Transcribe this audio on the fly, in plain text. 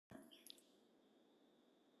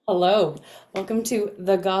Hello, welcome to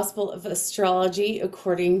the Gospel of Astrology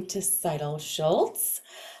according to Seidel Schultz.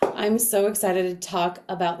 I'm so excited to talk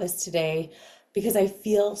about this today because I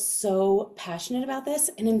feel so passionate about this.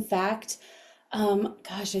 And in fact, I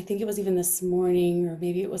think it was even this morning, or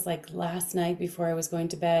maybe it was like last night before I was going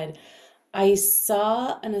to bed. I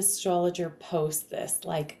saw an astrologer post this,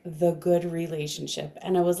 like the good relationship,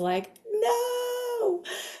 and I was like, no.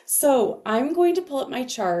 So I'm going to pull up my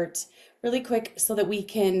chart really quick so that we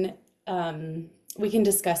can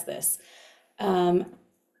discuss this. Um,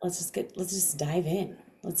 let's just dive in.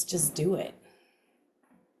 Let's just do it.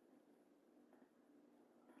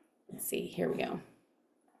 Let's see, here we go.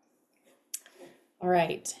 All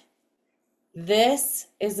right. This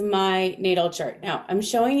is my natal chart. Now, I'm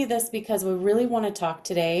showing you this because we really want to talk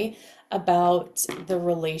today about the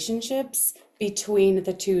relationships between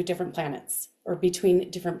the two different planets or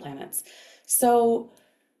between different planets. So,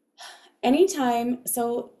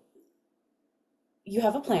 so you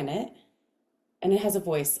have a planet and it has a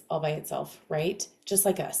voice all by itself, right? Just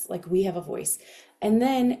like us, like we have a voice. And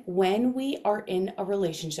then when we are in a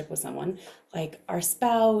relationship with someone, like our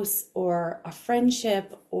spouse or a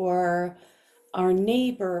friendship or our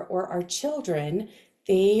neighbor or our children,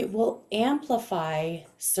 they will amplify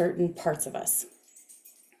certain parts of us.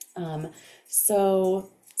 Um,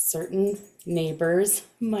 so certain neighbors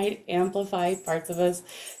might amplify parts of us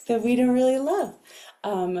that we don't really love.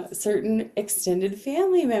 Certain extended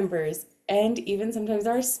family members and even sometimes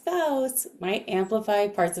our spouse might amplify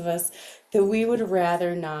parts of us that we would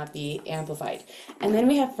rather not be amplified. And then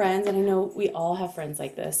we have friends, and I know we all have friends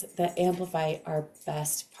like this, that amplify our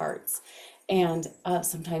best parts. And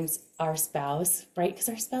sometimes our spouse, right? Because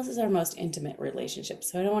our spouse is our most intimate relationship.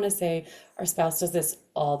 So I don't want to say our spouse does this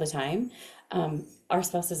all the time. Our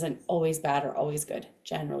spouse isn't always bad or always good,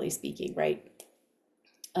 generally speaking, right?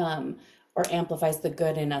 Or amplifies the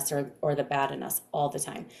good in us or the bad in us all the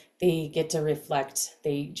time. They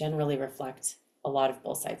generally reflect a lot of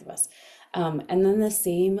both sides of us. And then the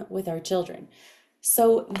same with our children.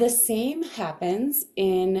 So the same happens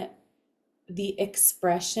in the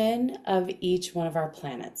expression of each one of our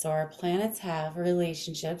planets. So our planets have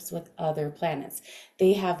relationships with other planets.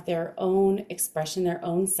 They have their own expression, their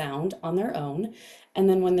own sound on their own. And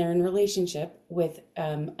then when they're in relationship with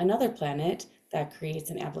another planet, that creates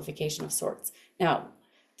an amplification of sorts. Now,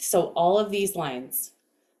 so all of these lines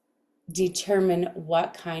determine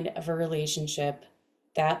what kind of a relationship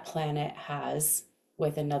that planet has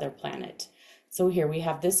with another planet. So here we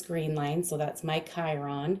have this green line, so that's my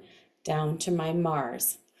Chiron down to my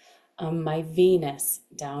Mars. My Venus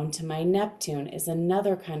down to my Neptune is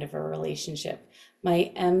another kind of a relationship.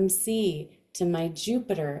 My MC to my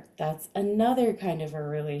Jupiter, that's another kind of a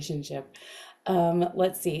relationship.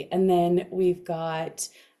 Let's see. And then we've got,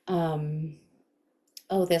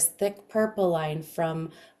 this thick purple line from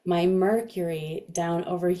my Mercury down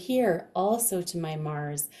over here, also to my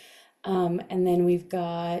Mars. And then we've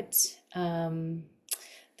got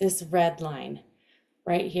this red line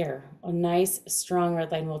right here, a nice strong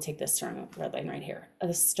red line. We'll take this strong red line right here.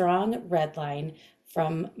 A strong red line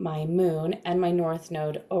from my moon and my north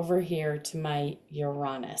node over here to my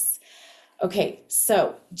Uranus. Okay,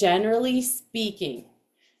 so generally speaking,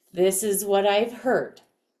 this is what I've heard.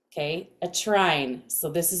 Okay, a trine. So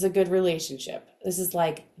this is a good relationship. This is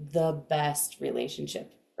like the best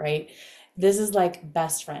relationship, right? This is like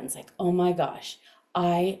best friends. Like, oh my gosh,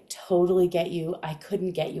 I totally get you. I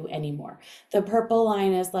couldn't get you anymore. The purple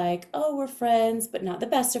line is like, oh, we're friends, but not the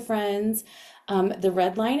best of friends. The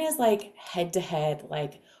red line is like head to head,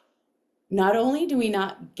 like not only do we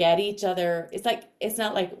not get each other, it's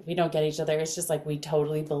not like we don't get each other, it's just like we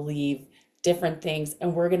totally believe different things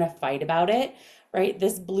and we're gonna fight about it, right?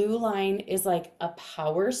 This blue line is like a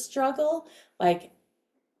power struggle, like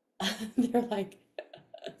they're like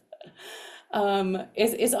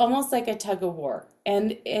it's almost like a tug of war.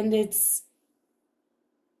 And it's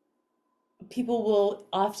people will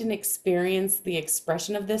often experience the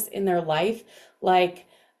expression of this in their life, like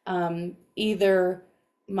either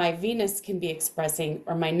my Venus can be expressing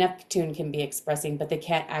or my Neptune can be expressing, but they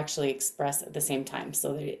can't actually express at the same time.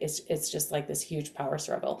 So it's just like this huge power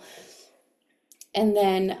struggle. And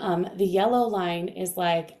then the yellow line is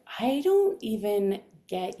like, I don't even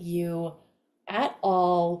get you at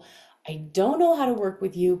all. I don't know how to work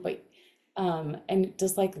with you, but and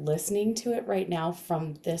just like listening to it right now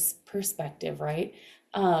from this perspective, right?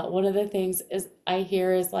 One of the things is I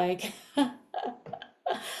hear is like,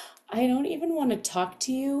 I don't even want to talk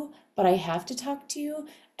to you, but I have to talk to you.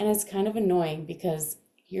 And it's kind of annoying because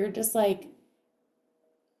you're just like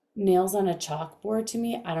nails on a chalkboard to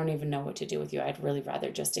me, I don't even know what to do with you. I'd really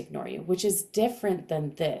rather just ignore you, which is different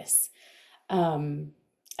than this. Um,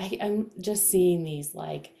 I'm just seeing these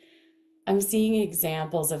like I'm seeing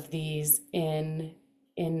examples of these in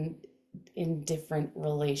in different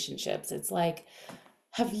relationships. It's like,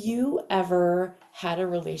 have you ever had a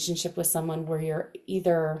relationship with someone where you're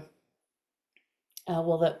either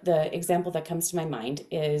well, the example that comes to my mind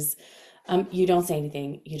is you don't say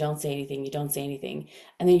anything, you don't say anything, you don't say anything.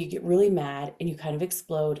 And then you get really mad and you kind of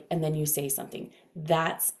explode and then you say something.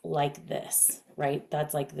 That's like this, right?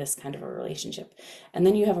 That's like this kind of a relationship. And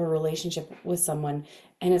then you have a relationship with someone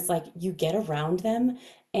and it's like you get around them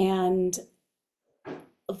and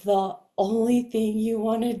the only thing you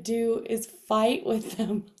want to do is fight with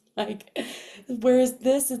them. Like, whereas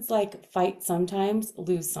this, it's like fight sometimes,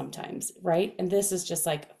 lose sometimes, right? And this is just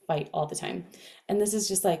like fight all the time. And this is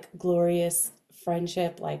just like glorious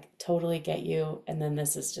friendship, like totally get you. And then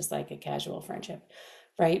this is just like a casual friendship,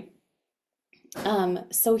 right?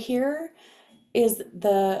 So here is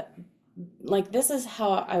this is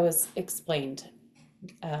how I was explained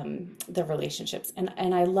the relationships,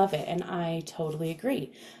 and I love it, and I totally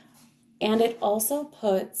agree. And it also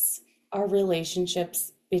puts our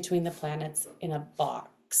relationships between the planets in a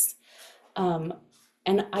box. Um,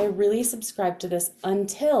 and I really subscribed to this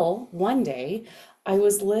until one day I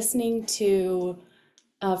was listening to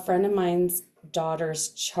a friend of mine's daughter's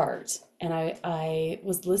chart. And I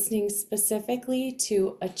was listening specifically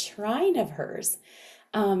to a trine of hers.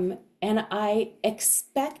 And I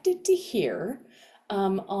expected to hear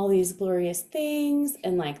all these glorious things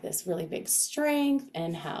and like this really big strength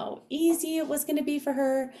and how easy it was going to be for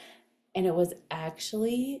her. And it was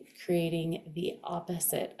actually creating the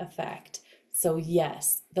opposite effect. So,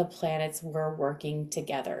 yes, the planets were working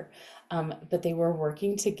together, but they were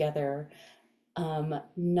working together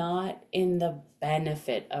not in the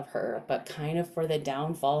benefit of her, but kind of for the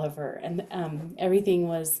downfall of her. And everything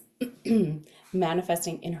was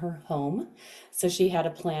manifesting in her home. So she had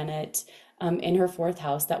a planet in her fourth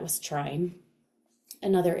house that was trine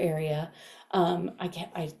another area.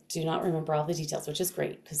 I do not remember all the details, which is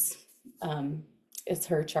great because um, it's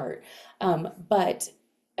her chart. But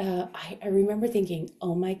I remember thinking,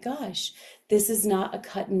 oh my gosh, this is not a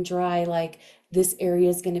cut and dry, like this area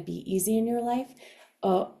is going to be easy in your life.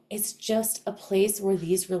 It's just a place where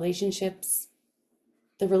these relationships,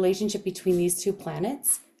 the relationship between these two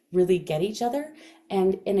planets, really get each other.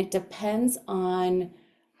 And it depends on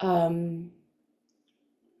um,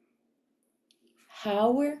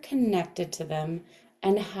 how we're connected to them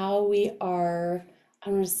and how we are,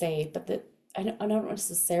 I'm going to say, but I don't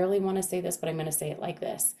necessarily want to say this, but I'm going to say it like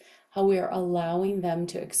this, how we are allowing them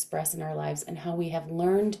to express in our lives and how we have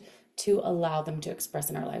learned to allow them to express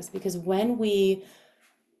in our lives. Because when we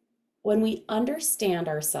understand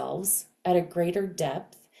ourselves at a greater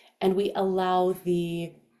depth and we allow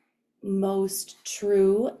the most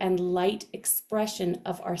true and light expression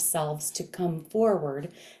of ourselves to come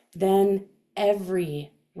forward, then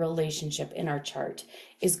every relationship in our chart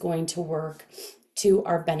is going to work to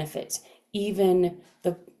our benefit. Even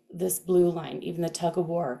this blue line, even the tug of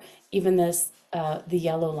war, even this the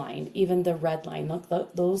yellow line, even the red line.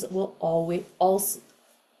 Look, those will always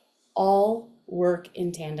all work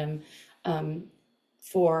in tandem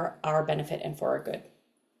for our benefit and for our good.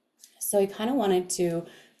 So I kind of wanted to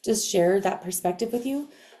just share that perspective with you.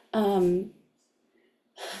 Um,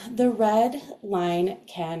 the red line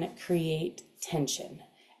can create tension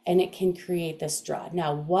and it can create this draw.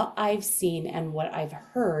 Now, what I've seen and what I've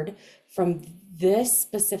heard from this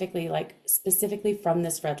specifically, like specifically from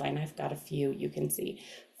this red line, I've got a few you can see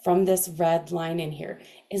from this red line in here,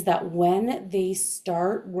 is that when they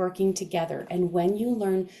start working together and when you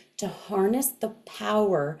learn to harness the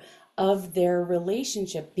power of their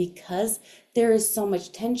relationship, because there is so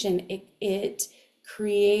much tension, it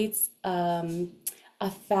creates a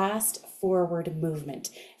fast forward movement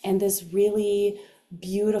and this really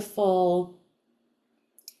beautiful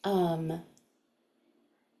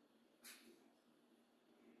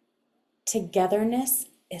togetherness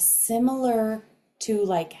is similar to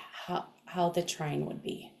like how the trine would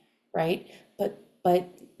be, right?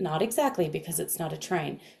 But not exactly because it's not a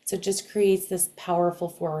trine. So it just creates this powerful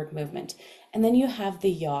forward movement. And then you have the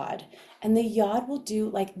yod. And the yod will do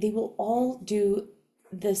like they will all do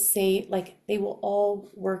the same, like they will all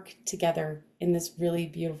work together in this really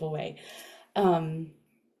beautiful way. Um,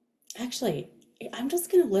 Actually, I'm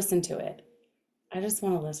just gonna listen to it. I just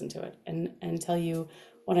want to listen to it and tell you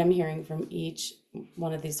what I'm hearing from each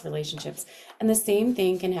one of these relationships. And the same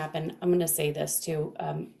thing can happen. I'm going to say this too.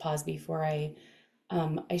 Pause before I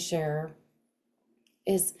share.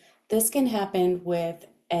 Is this can happen with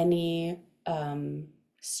any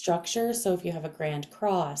structure. So if you have a grand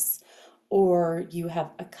cross, or you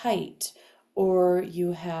have a kite, or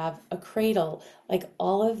you have a cradle, like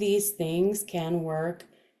all of these things can work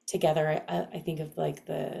together. I think of like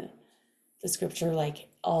the scripture, like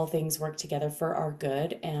all things work together for our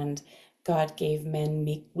good, and God gave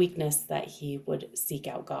men weakness that he would seek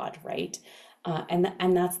out God, right?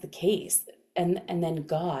 And that's the case. And then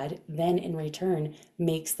God then in return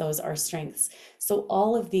makes those our strengths. So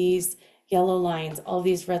all of these yellow lines, all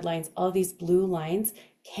these red lines, all these blue lines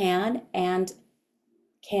can, and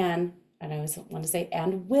I always want to say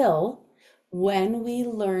and will, when we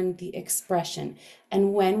learn the expression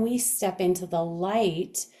and when we step into the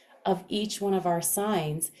light of each one of our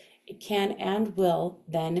signs, it can and will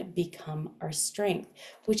then become our strength,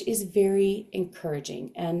 which is very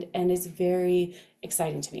encouraging and is very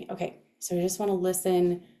exciting to me. Okay, so I just want to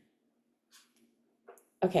listen.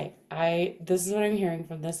 Okay, this is what I'm hearing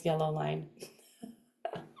from this yellow line.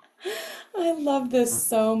 I love this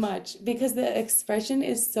so much because the expression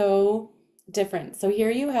is so different. So here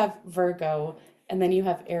you have Virgo, and then you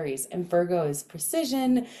have Aries, and Virgo is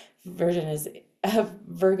precision, version is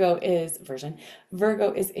Virgo is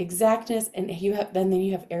exactness, and then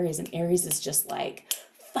you have Aries, and Aries is just like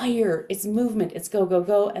fire, it's movement, it's go go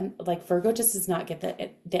go, and like Virgo just does not get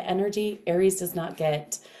the energy. Aries does not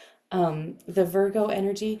get the Virgo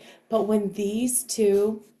energy, but when these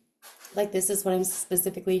two, like this is what I'm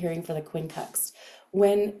specifically hearing for the quincunx.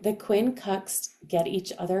 When the quincunx get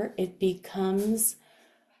each other, it becomes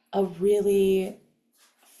a really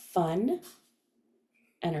fun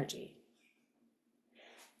energy.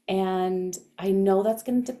 And I know that's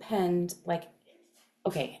going to depend, like,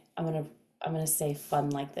 okay, I'm going to say fun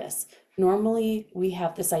like this. Normally we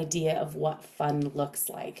have this idea of what fun looks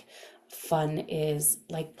like. Fun is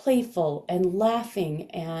like playful and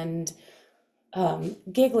laughing and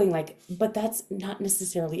giggling, like, but that's not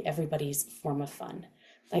necessarily everybody's form of fun.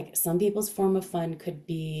 Like some people's form of fun could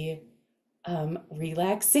be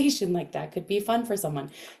relaxation, like that could be fun for someone.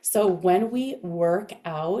 So when we work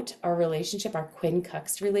out our relationship, our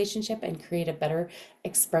quincunx relationship, and create a better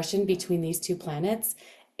expression between these two planets,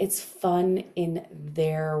 it's fun in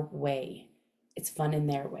their way. It's fun in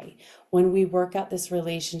their way. When we work out this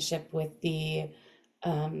relationship with the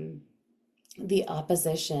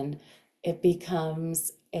opposition, it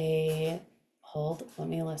becomes a hold. Let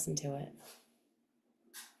me listen to it.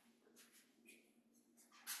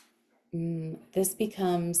 This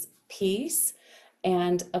becomes peace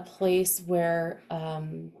and a place where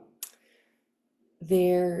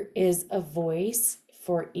there is a voice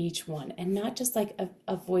for each one, and not just like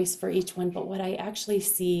a voice for each one, but what I actually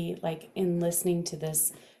see, like in listening to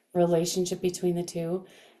this relationship between the two,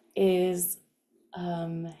 is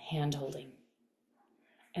hand holding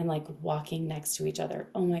and like walking next to each other.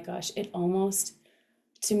 Oh my gosh, it almost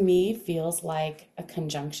to me feels like a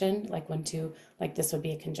conjunction, like like this would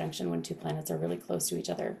be a conjunction when two planets are really close to each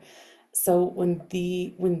other. So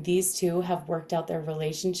when these two have worked out their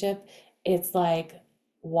relationship, it's like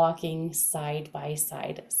walking side by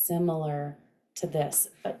side, similar to this,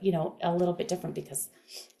 but a little bit different because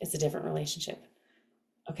it's a different relationship.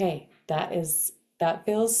 Okay, that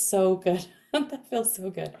feels so good. That feels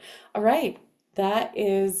so good. All right, that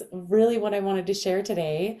is really what I wanted to share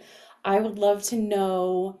today. I would love to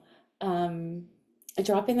know, um,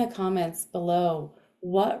 drop in the comments below,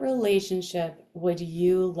 what relationship would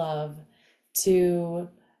you love to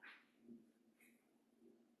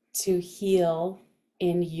heal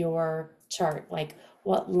in your chart? Like,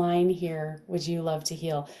 what line here would you love to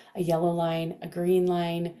heal? A yellow line, a green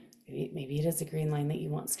line? Maybe it is a green line that you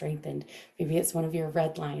want strengthened. Maybe it's one of your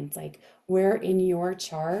red lines. Like, where in your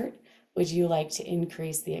chart would you like to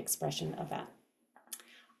increase the expression of that?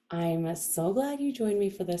 I'm so glad you joined me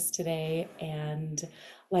for this today, and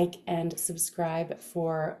like and subscribe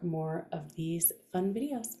for more of these fun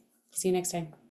videos. See you next time.